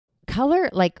color,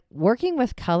 like working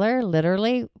with color,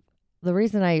 literally, the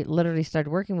reason I literally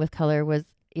started working with color was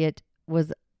it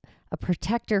was a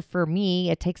protector for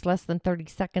me. It takes less than 30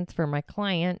 seconds for my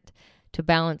client to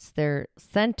balance their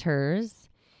centers.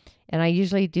 And I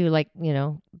usually do like,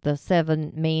 the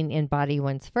 7 main in-body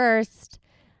ones first.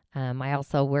 I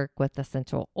also work with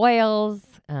essential oils,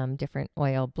 different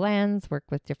oil blends, work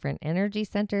with different energy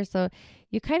centers. So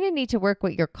you kind of need to work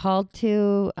what you're called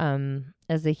to.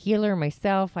 As a healer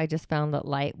myself, I just found that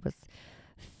light was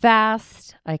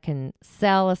fast. I can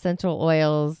sell essential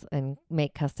oils and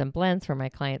make custom blends for my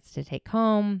clients to take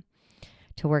home,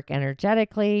 to work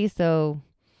energetically. So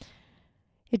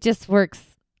it just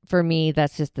works for me.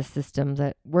 That's just the system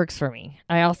that works for me.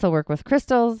 I also work with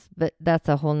crystals, but that's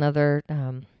a whole nother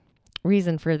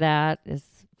reason for that is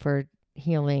for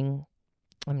healing.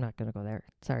 I'm not going to go there.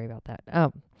 Sorry about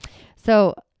that.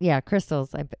 So yeah,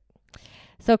 crystals.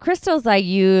 So crystals I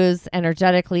use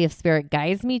energetically if spirit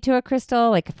guides me to a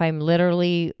crystal. Like if I'm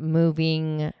literally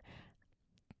moving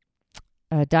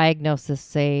a diagnosis,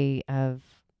 say, of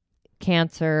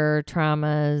cancer,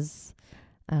 traumas,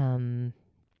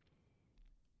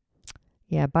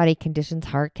 body conditions,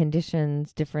 heart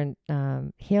conditions, different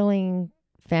healing,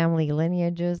 family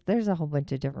lineages. There's a whole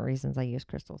bunch of different reasons I use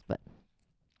crystals, but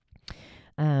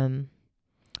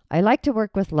I like to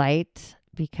work with light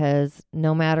because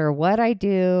no matter what I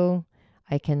do,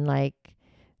 I can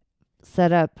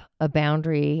set up a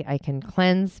boundary. I can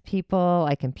cleanse people.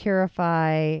 I can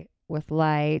purify with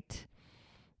light.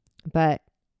 But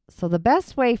so the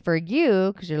best way for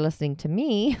you, because you're listening to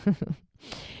me,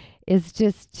 is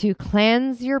just to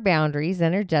cleanse your boundaries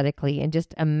energetically and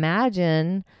just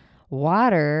imagine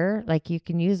water. Like you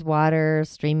can use water,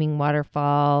 streaming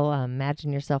waterfall,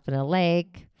 imagine yourself in a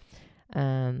lake.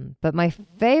 But my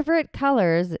favorite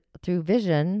colors through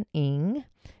visioning,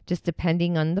 just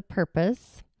depending on the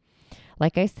purpose.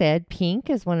 Like I said, pink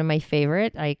is one of my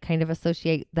favorite. I kind of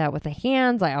associate that with the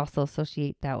hands. I also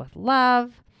associate that with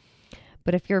love.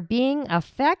 But if you're being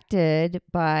affected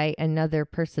by another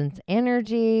person's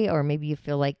energy, or maybe you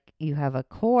feel like you have a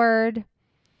cord,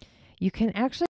 you can actually